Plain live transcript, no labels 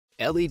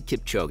Eliud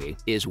Kipchoge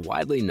is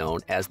widely known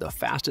as the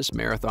fastest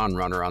marathon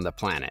runner on the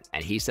planet,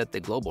 and he set the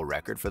global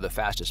record for the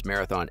fastest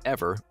marathon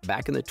ever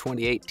back in the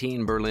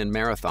 2018 Berlin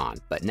Marathon.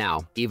 But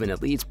now, even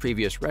Eliud's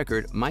previous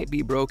record might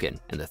be broken,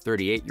 and the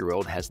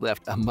 38-year-old has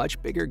left a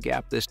much bigger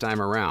gap this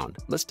time around.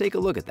 Let's take a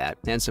look at that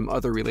and some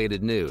other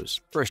related news.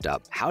 First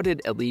up, how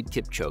did Eliud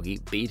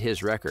Kipchoge beat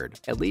his record?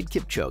 Eliud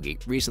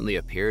Kipchoge recently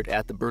appeared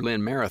at the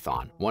Berlin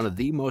Marathon, one of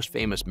the most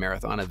famous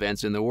marathon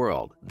events in the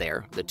world.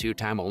 There, the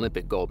two-time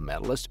Olympic gold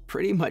medalist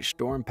pretty much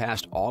stormed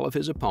past all of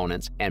his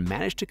opponents and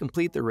managed to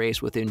complete the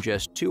race within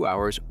just 2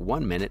 hours,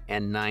 1 minute,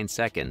 and 9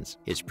 seconds.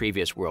 His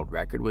previous world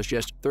record was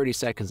just 30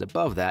 seconds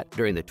above that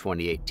during the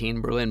 2018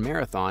 Berlin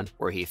Marathon,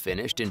 where he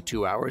finished in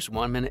 2 hours,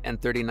 1 minute,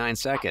 and 39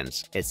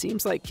 seconds. It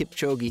seems like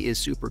Kipchoge is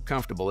super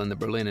comfortable in the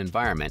Berlin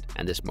environment,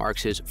 and this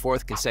marks his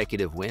 4th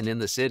consecutive win in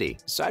the city.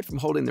 Aside from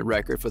holding the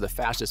record for the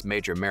fastest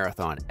major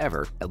marathon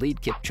ever, Eliud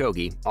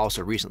Kipchoge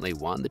also recently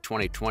won the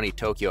 2020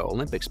 Tokyo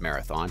Olympics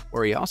marathon,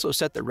 where he also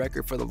set the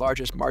record for the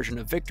largest margin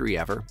of victory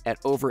ever at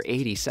over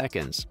 80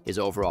 seconds. His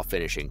overall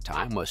finishing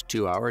time was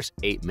 2 hours,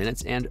 8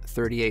 minutes, and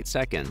 38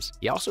 seconds.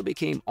 He also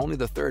became only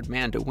the 3rd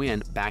man to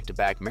win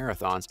back-to-back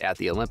marathons at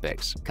the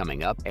Olympics.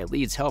 Coming up,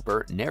 Eliud's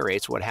helper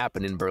narrates what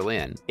happened in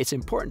Berlin. It's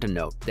important to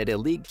note that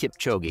Eliud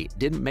Kipchoge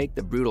didn't make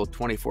the brutal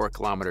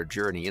 24-kilometer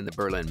journey in the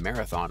Berlin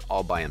Marathon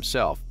all by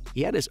himself.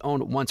 He had his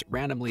own once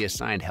randomly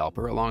assigned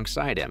helper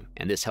alongside him,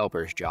 and this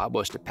helper's job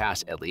was to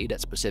pass Eliud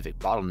at specific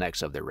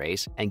bottlenecks of the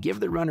race and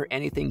give the runner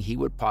anything he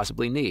would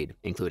possibly need,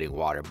 including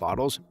water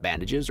bottles,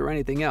 bandages, or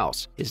anything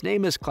else. His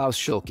name is Klaus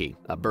Schulke,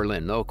 a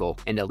Berlin local,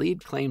 and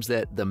Eliud claims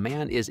that the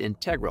man is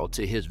integral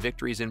to his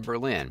victories in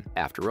Berlin.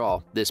 After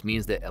all, this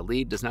means that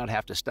Eliud does not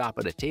have to stop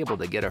at a table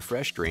to get a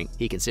fresh drink.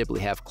 He can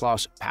simply have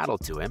Klaus paddle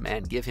to him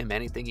and give him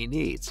anything he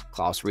needs.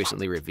 Klaus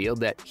recently revealed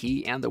that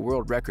he and the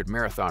world record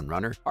marathon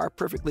runner are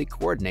perfectly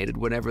coordinated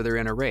whenever they're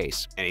in a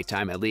race.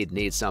 Anytime Eliud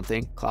needs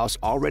something, Klaus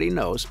already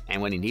knows, and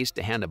when he needs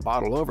to hand a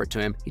bottle over to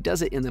him, he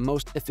does it in the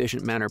most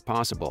efficient manner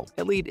possible.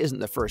 Eliud isn't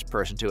the first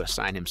person to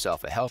assign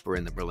himself a helper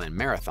in the Berlin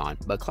Marathon,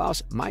 but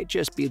Klaus might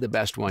just be the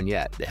best one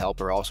yet. The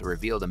helper also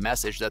revealed a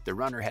message that the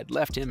runner had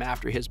left him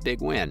after his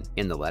big win.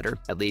 In the letter,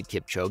 Eliud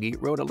Kipchoge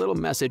wrote a little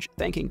message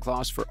thanking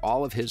Klaus for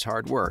all of his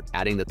hard work,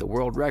 adding that the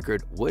world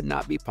record would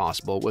not be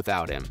possible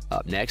without him.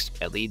 Up next,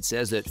 Eliud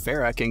says that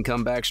Farah can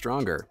come back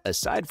stronger.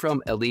 Aside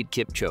from Eliud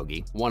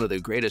Kipchoge, one of the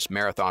greatest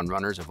marathon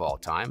runners of all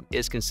time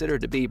is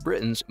considered to be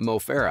Britain's Mo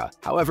Farah.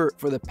 However,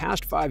 for the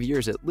past 5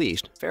 years at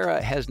least,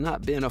 Farah has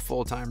not been a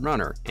full-time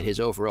runner, and his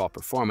overall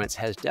performance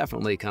has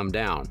definitely come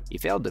down. He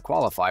failed to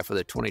qualify for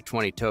the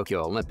 2020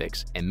 Tokyo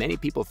Olympics, and many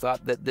people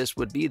thought that this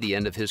would be the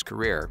end of his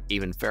career.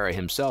 Even Farah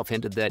himself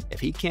hinted that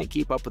if he can't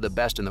keep up with the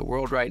best in the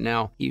world right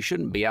now, he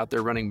shouldn't be out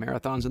there running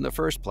marathons in the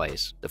first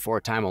place. The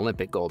 4-time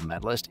Olympic gold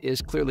medalist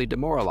is clearly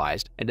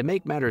demoralized, and to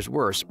make matters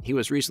worse, he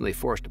was recently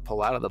forced to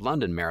pull out of the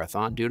London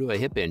Marathon due to a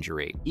hip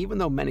injury. Even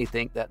though many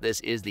think that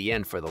this is the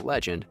end for the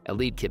legend,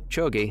 Eliud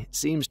Kipchoge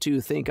seems to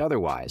think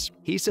otherwise.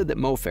 He said that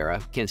Mo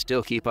Farah can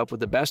still keep up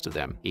with the best of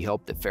them. He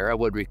hoped that Farah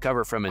would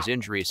recover from his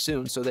injuries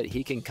soon so that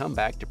he can come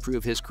back to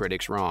prove his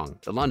critics wrong.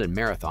 The London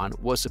Marathon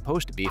was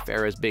supposed to be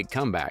Farah's big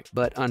comeback,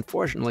 but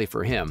unfortunately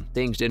for him,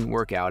 things didn't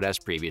work out as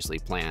previously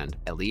planned.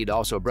 Eliud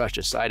also brushed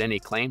aside any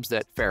claims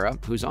that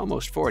Farah, who's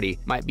almost 40,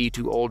 might be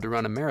too old to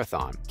run a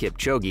marathon.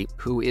 Kipchoge,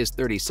 who is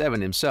 37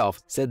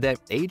 himself, said that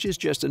age is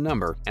just a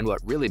number, and what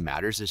really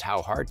matters is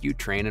how hard you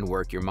train and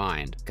work your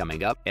mind.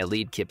 Coming up,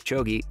 Eliud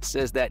Kipchoge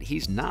says that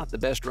he's not the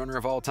best runner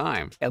of all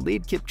time.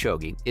 Eliud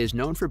Kipchoge is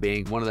known for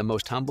being one of the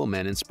most humble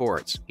men in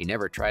sports. He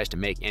never tries to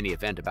make any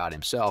event about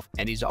himself,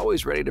 and he's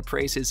always ready to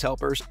praise his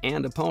helpers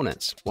and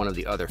opponents. One of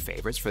the other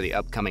favorites for the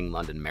upcoming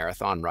London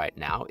Marathon right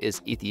now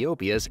is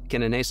Ethiopia's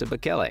Kenyan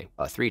Bekele,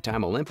 a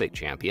 3-time Olympic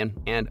champion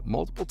and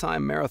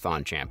multiple-time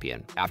marathon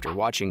champion. After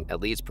watching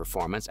Eliud's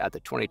performance at the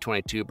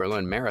 2022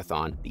 Berlin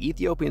Marathon, the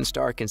Ethiopian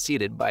star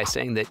conceded by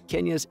saying that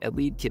Kenya's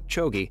Eliud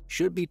Kipchoge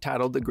should be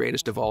titled the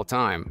greatest of all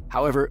time.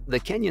 However, the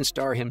Kenyan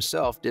star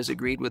himself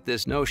disagreed with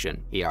this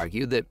notion. He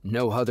argued that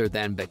no other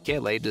than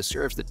Bekele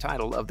deserves the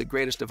title of the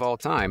greatest of all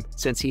time,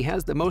 since he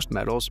has the most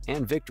medals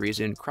and victories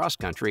in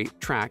cross-country,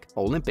 track,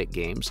 Olympic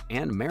Games,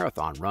 and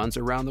marathon runs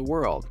around the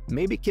world.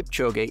 Maybe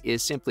Kipchoge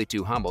is simply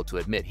too humble to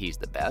admit he's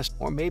the best,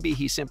 or maybe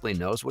he simply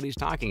knows what he's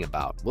talking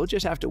about. We'll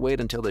just have to wait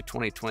until the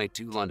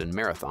 2022 London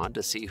Marathon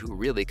to see who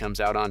really comes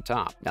out on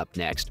top. Up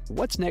next,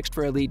 what's next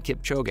for Eliud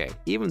Kipchoge?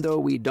 Even though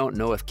we don't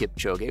know if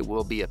Kipchoge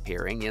will be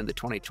appearing in the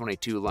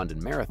 2022 London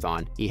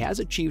Marathon, he has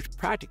achieved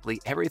practically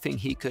everything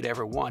he could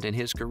ever want in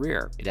his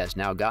career. It has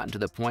now gotten to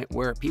the point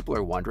where people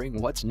are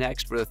wondering what's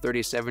next for the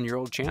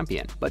 37-year-old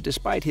champion. But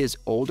despite his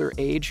older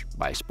age,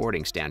 by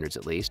sporting standards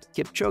at least,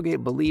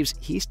 Kipchoge believes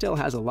he still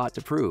has a lot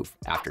to prove.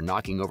 After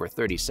knocking over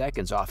 30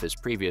 seconds off his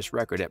previous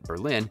record at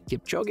Berlin,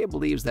 Kipchoge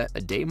believes that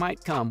a day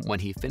might come when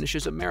he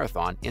finishes a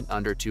marathon in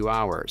under 2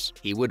 hours.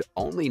 He would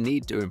only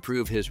need to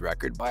improve his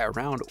record by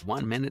around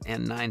 1 minute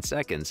and 9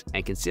 seconds,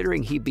 and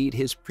considering he beat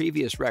his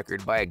previous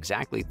record by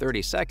exactly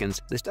 30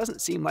 seconds, this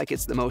doesn't seem like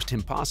it's the most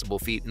impossible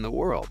feat in the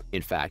world.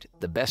 In fact,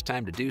 the best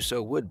time to do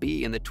so would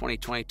be in the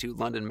 2022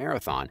 2022 London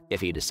Marathon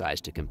if he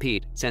decides to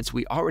compete, since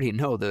we already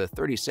know the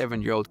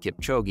 37-year-old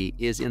Kipchoge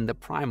is in the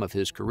prime of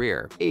his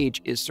career.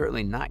 Age is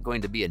certainly not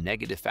going to be a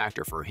negative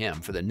factor for him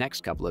for the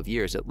next couple of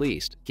years at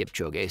least.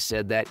 Kipchoge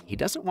said that he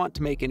doesn't want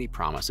to make any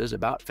promises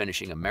about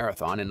finishing a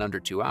marathon in under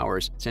 2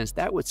 hours, since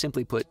that would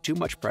simply put too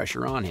much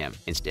pressure on him.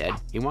 Instead,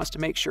 he wants to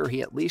make sure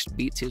he at least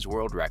beats his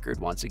world record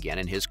once again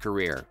in his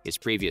career. His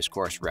previous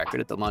course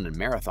record at the London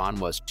Marathon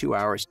was 2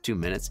 hours, 2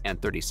 minutes,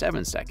 and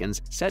 37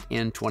 seconds, set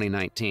in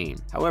 2019.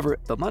 However,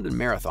 the London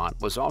Marathon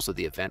was also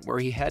the event where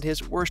he had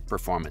his worst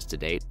performance to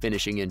date,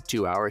 finishing in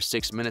 2 hours,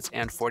 6 minutes,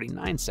 and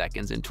 49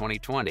 seconds in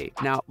 2020.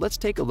 Now, let's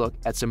take a look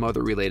at some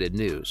other related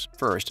news.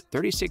 First,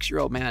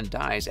 36-year-old man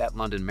dies at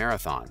London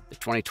Marathon. The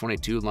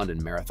 2022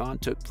 London Marathon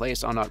took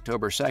place on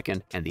October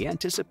 2nd, and the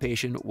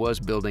anticipation was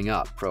building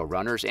up. Pro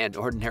runners and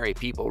ordinary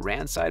people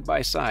ran side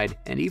by side,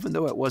 and even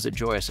though it was a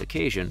joyous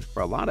occasion,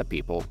 for a lot of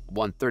people,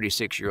 one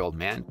 36-year-old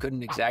man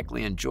couldn't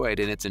exactly enjoy it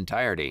in its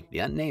entirety. The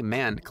unnamed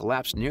man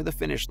collapsed near the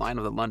finish line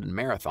of the London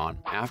Marathon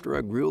after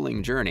a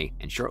grueling journey,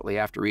 and shortly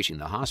after reaching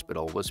the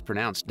hospital was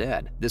pronounced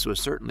dead. This was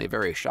certainly a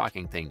very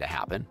shocking thing to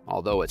happen,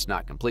 although it's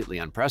not completely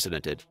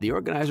unprecedented. The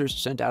organizers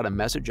sent out a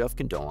message of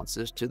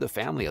condolences to the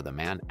family of the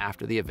man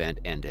after the event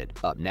ended.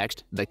 Up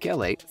next,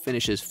 Bekele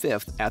finishes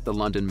 5th at the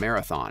London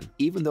Marathon.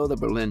 Even though the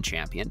Berlin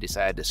champion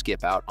decided to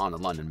skip out on the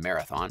London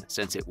Marathon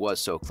since it was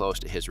so close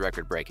to his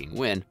record-breaking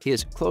win,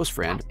 his close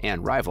friend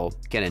and rival,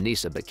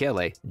 Kenenisa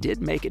Bekele,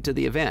 did make it to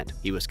the event.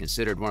 He was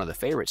considered one of the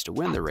favorites to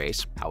win the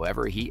race.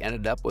 However, he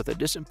ended up with a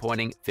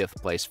disappointing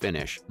 5th-place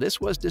finish.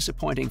 This was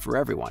disappointing for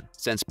everyone,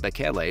 since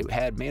Bekele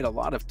had made a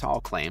lot of tall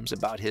claims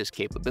about his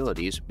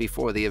capabilities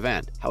before the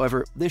event.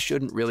 However, this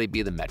shouldn't really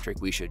be the metric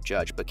we should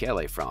judge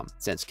Bekele from,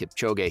 since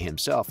Kipchoge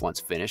himself once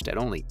finished at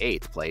only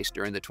 8th place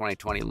during the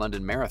 2020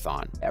 London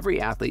Marathon.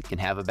 Every athlete can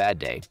have a bad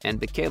day, and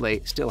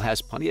Bekele still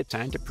has plenty of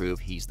time to prove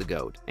he's the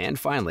GOAT. And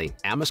finally,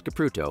 Amos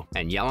Kipruto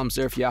and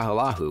Yalamzerf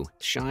Yahalahu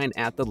shine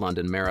at the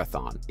London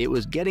Marathon. It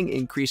was getting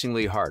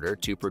increasingly harder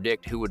to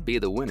predict who would be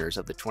the winners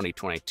of the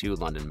 2022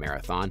 London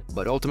Marathon,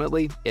 but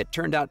ultimately, it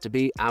turned out to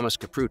be Amos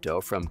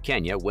Kipruto from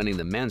Kenya winning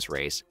the men's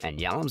race and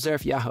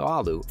Yalamzerf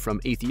Yahalahu from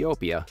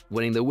Ethiopia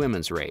winning the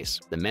women's race.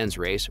 The men's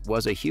race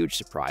was a huge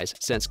surprise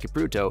since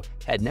Kipruto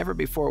had never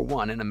before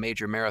won in a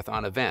major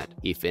marathon event.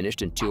 He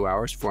finished in 2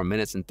 hours, 4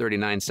 minutes, and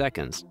 39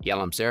 seconds.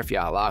 Yalamzerf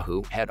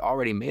Yahalahu had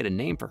already made a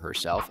name for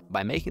herself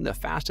by making the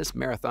fastest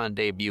marathon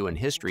debut in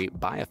history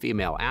by a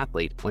female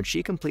athlete when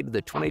she completed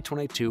the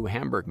 2022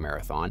 Hamburg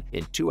Marathon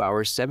in 2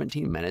 hours,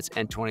 17 minutes,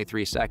 and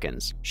 23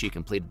 seconds. She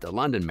completed the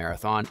London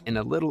Marathon in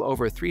a little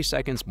over 3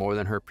 seconds more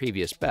than her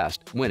previous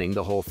best, winning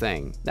the whole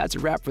thing. That's a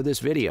wrap for this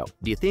video.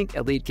 Do you think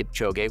Eliud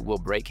Kipchoge will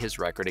break his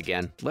record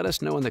again? Let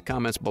us know in the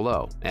comments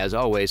below. As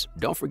always,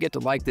 don't forget to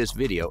like this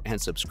video and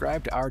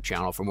subscribe to our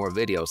channel for more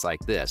videos like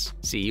this.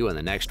 See you in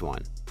the next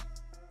one.